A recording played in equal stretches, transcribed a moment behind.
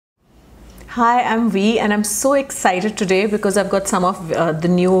Hi, I'm V and I'm so excited today because I've got some of the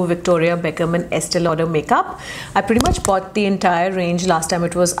new Victoria Beckham and Estée Lauder makeup. I pretty much bought the entire range last time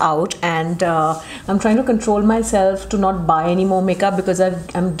it was out, and I'm trying to control myself to not buy any more makeup because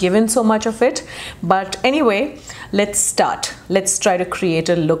I'm given so much of it. But anyway, let's start. Let's try to create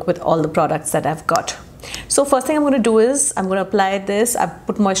a look with all the products that I've got. So first thing I'm going to do is I'm going to apply this. I've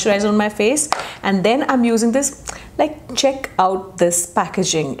put moisturizer on my face and then I'm using this. Like, check out this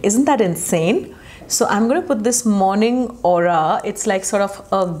packaging. Isn't that insane? So I'm going to put this Morning Aura. It's like sort of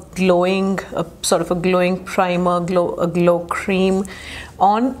a glowing primer, a glow cream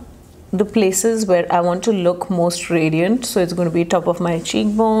on the places where I want to look most radiant. So it's going to be top of my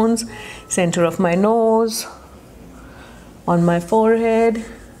cheekbones, center of my nose, on my forehead.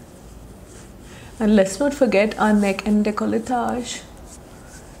 And let's not forget our neck and décolletage.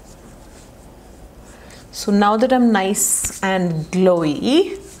 So now that I'm nice and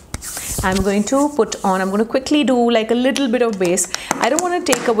glowy, I'm going to quickly do like a little bit of base. I don't want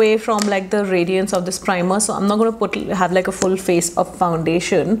to take away from like the radiance of this primer, so I'm not going to have like a full face of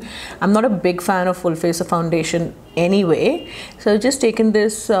foundation. I'm not a big fan of full face of foundation anyway. So I've just taken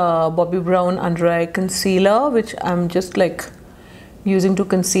this Bobbi Brown under eye concealer, which I'm just like using to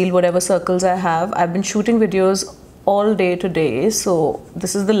conceal whatever circles I have. I've been shooting videos all day today, so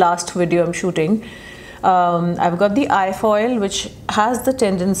this is the last video I'm shooting. I've got the eye foil, which has the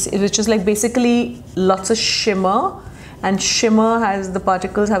tendency, which is like basically lots of shimmer, and shimmer has the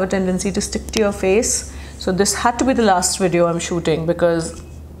particles have a tendency to stick to your face. So this had to be the last video I'm shooting because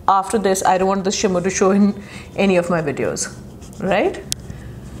after this I don't want the shimmer to show in any of my videos, right?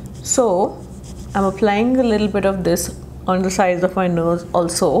 So I'm applying a little bit of this on the sides of my nose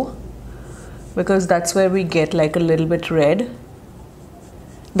also, because that's where we get like a little bit red.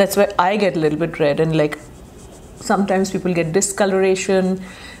 That's where I get a little bit red, and like sometimes people get discoloration.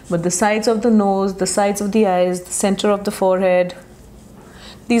 But the sides of the nose, the sides of the eyes, the center of the forehead,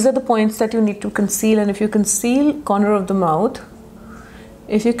 these are the points that you need to conceal. And if you conceal corner of the mouth,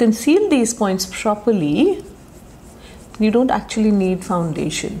 if you conceal these points properly, you don't actually need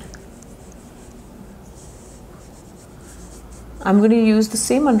foundation. I'm going to use the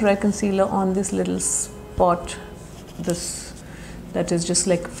same under eye concealer on this little spot, that is just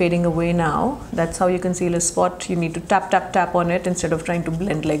like fading away now. That's how you conceal a spot. You need to tap, tap, tap on it instead of trying to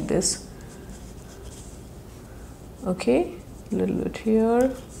blend like this. Okay, a little bit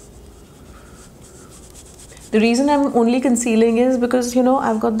here. The reason I'm only concealing is because, you know,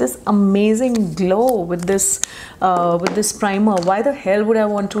 I've got this amazing glow with this primer. Why the hell would I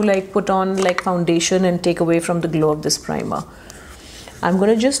want to like put on like foundation and take away from the glow of this primer? I'm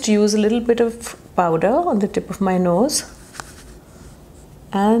going to just use a little bit of powder on the tip of my nose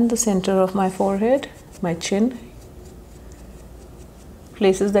and the center of my forehead, my chin,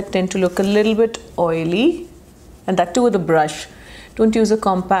 places that tend to look a little bit oily, and that too with a brush. Don't use a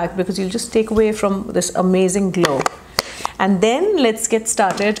compact because you'll just take away from this amazing glow. And then let's get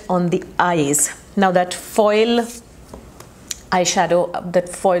started on the eyes. Now that foil eyeshadow,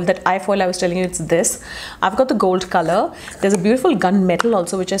 that eye foil I was telling you, it's this. I've got the gold color. There's a beautiful gunmetal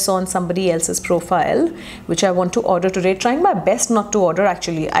also, which I saw on somebody else's profile, which I want to order today. Trying my best not to order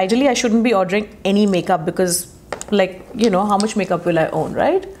actually. Ideally, I shouldn't be ordering any makeup because, like, you know, how much makeup will I own,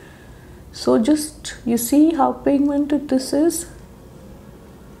 right? So just, you see how pigmented this is?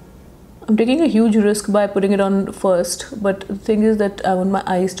 I'm taking a huge risk by putting it on first, but the thing is that I want my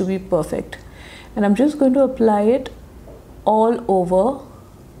eyes to be perfect. And I'm just going to apply it all over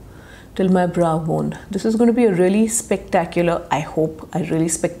till my brow bone. This is going to be a really spectacular, I hope, a really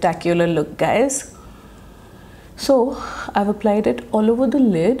spectacular look, guys. So I've applied it all over the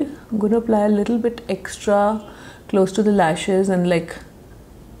lid. I'm going to apply a little bit extra close to the lashes and like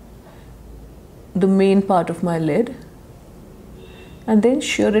the main part of my lid, and then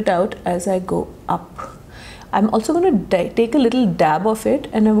shear it out as I go up. I'm also going to take a little dab of it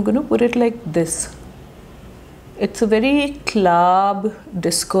and I'm going to put it like this. It's a very club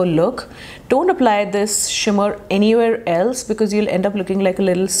disco look. Don't apply this shimmer anywhere else because you'll end up looking like a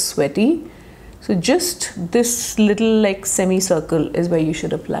little sweaty. So just this little like semicircle is where you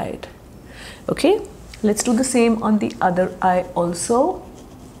should apply it. Okay, let's do the same on the other eye also.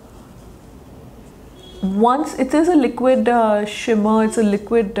 Once it is a liquid shimmer, it's a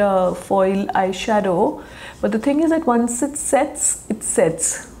liquid foil eyeshadow, but the thing is that once it sets,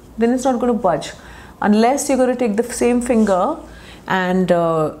 then it's not going to budge unless you're going to take the same finger and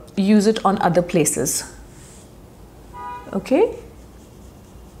use it on other places. Okay,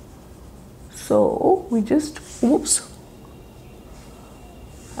 so we just, oops,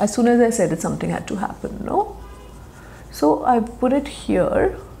 as soon as I said it, something had to happen, no? So I put it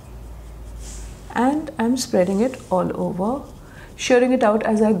here and I'm spreading it all over, shearing it out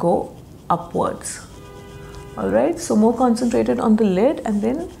as I go upwards. Alright, so more concentrated on the lid and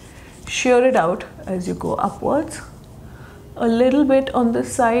then shear it out as you go upwards. A little bit on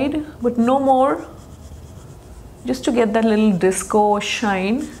this side, but no more, just to get that little disco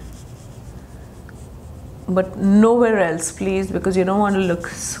shine, but nowhere else please, because you don't want to look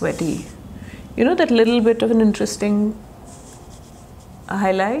sweaty. You know, that little bit of an interesting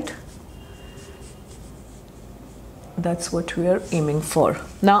highlight, that's what we are aiming for.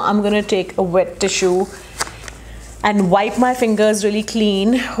 Now I'm going to take a wet tissue and wipe my fingers really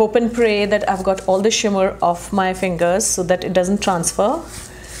clean. Hope and pray that I've got all the shimmer off my fingers so that it doesn't transfer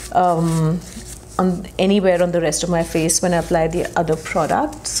on anywhere on the rest of my face when I apply the other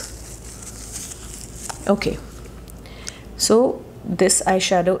products. Okay, so this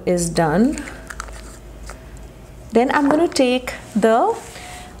eyeshadow is done. Then I'm going to take the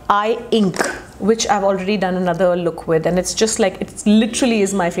eye ink, which I've already done another look with, and it's just like, it literally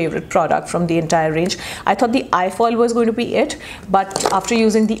is my favorite product from the entire range. I thought the eye foil was going to be it, but after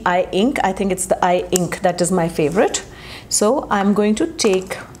using the eye ink, I think it's the eye ink that is my favorite. So I'm going to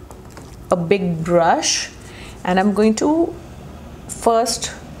take a big brush and I'm going to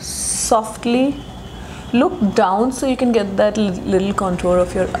first softly look down so you can get that little contour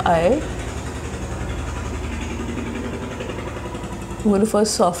of your eye. I'm going to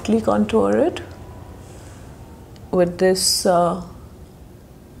first softly contour it with this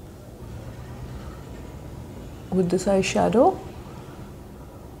eyeshadow.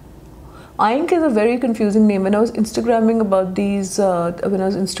 Eye ink is a very confusing name. When I was Instagramming about these,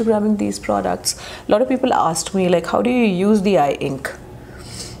 these products, a lot of people asked me like, how do you use the eye ink?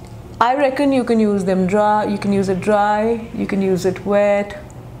 I reckon you can use them dry. You can use it dry. You can use it wet.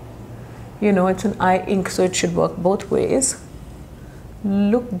 You know, it's an eye ink, so it should work both ways.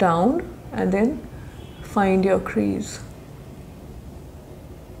 Look down and then find your crease.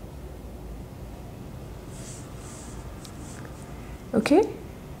 Okay.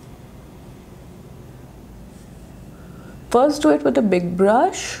 First do it with a big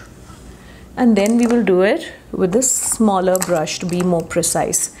brush and then we will do it with a smaller brush to be more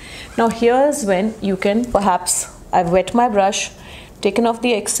precise. Now here's when you can perhaps, I've wet my brush, taken off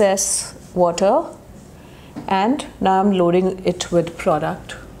the excess water, and now I'm loading it with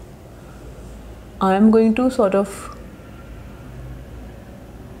product. I'm going to sort of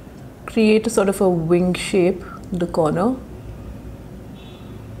create a sort of a wing shape in the corner.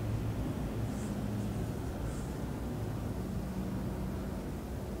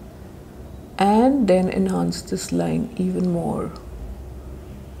 And then enhance this line even more.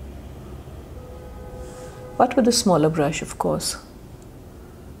 But with a smaller brush, of course.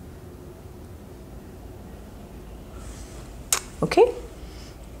 Okay,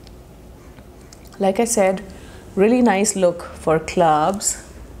 like I said, really nice look for clubs.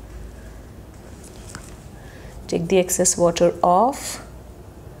 Take the excess water off,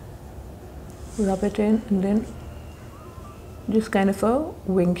 rub it in, and then just kind of a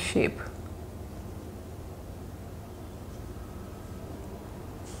wing shape.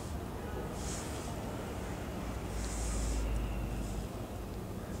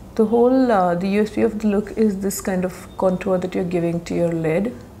 The whole, the USP of the look is this kind of contour that you're giving to your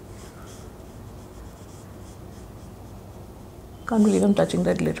lid. Can't believe I'm touching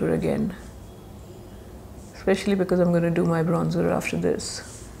that glitter again. Especially because I'm going to do my bronzer after this.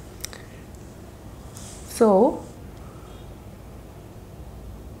 So,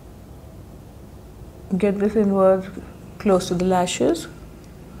 get this inward close to the lashes.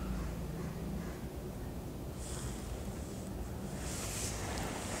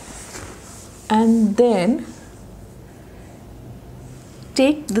 And then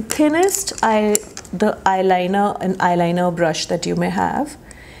take the thinnest eyeliner brush that you may have,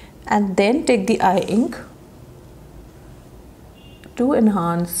 and then take the eye ink to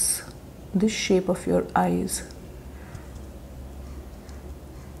enhance the shape of your eyes.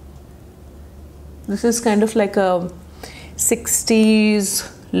 This is kind of like a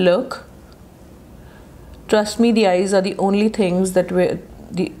 60s look. Trust me, the eyes are the only things that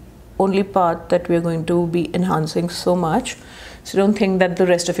only part that we're going to be enhancing so much, so don't think that the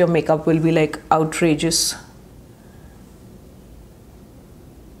rest of your makeup will be like outrageous.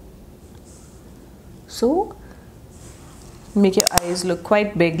 So make your eyes look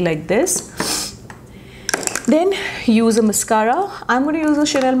quite big like this. Then use a mascara. I'm going to use a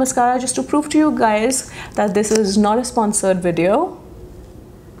Chanel mascara just to prove to you guys that this is not a sponsored video.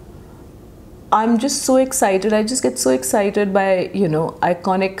 I'm just so excited. I just get so excited by, you know,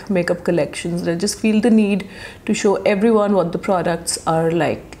 iconic makeup collections. I just feel the need to show everyone what the products are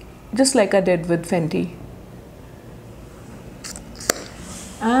like just like I did with Fenty.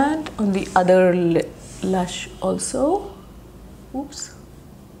 And on the other lash also. Oops.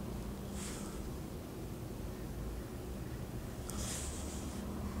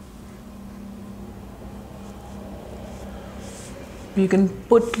 You can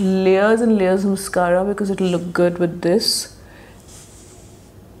put layers and layers of mascara because it'll look good with this.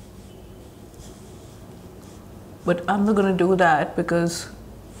 But I'm not gonna do that because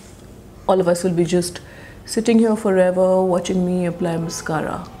all of us will be just sitting here forever watching me apply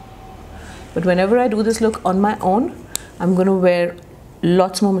mascara. But whenever I do this look on my own, I'm gonna wear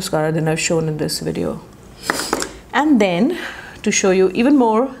lots more mascara than I've shown in this video. And then, to show you even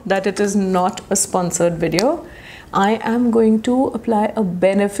more that it is not a sponsored video, I am going to apply a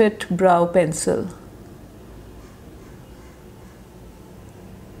Benefit brow pencil.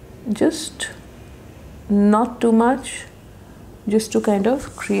 Just not too much, just to kind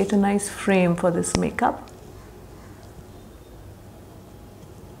of create a nice frame for this makeup.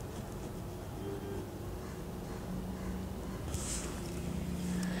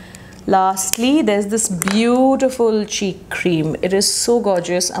 Lastly, there's this beautiful cheek cream. It is so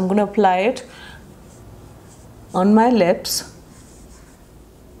gorgeous. I'm going to apply it on my lips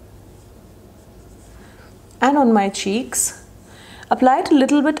and on my cheeks. Apply it a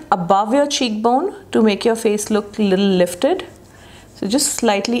little bit above your cheekbone to make your face look a little lifted. So just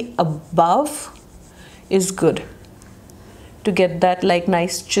slightly above is good to get that like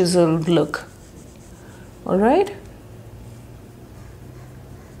nice chiseled look. All right.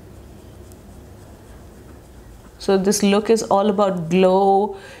 So this look is all about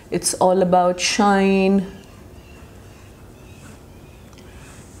glow. It's all about shine.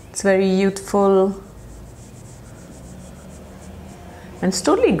 It's very youthful. And it's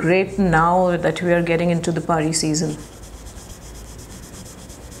totally great now that we are getting into the party season.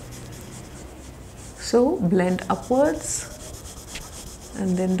 So blend upwards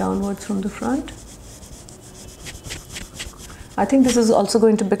and then downwards from the front. I think this is also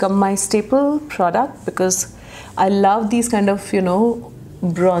going to become my staple product because I love these kind of, you know,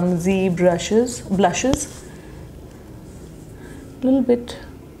 bronzy blushes. A little bit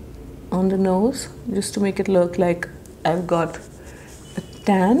on the nose just to make it look like I've got a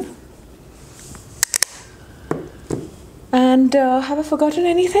tan. And have I forgotten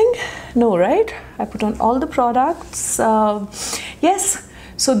anything? No, right? I put on all the products. Yes,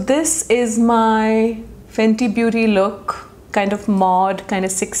 so this is my Fenty Beauty look. Kind of mod, kind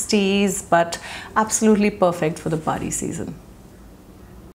of 60s, but absolutely perfect for the party season.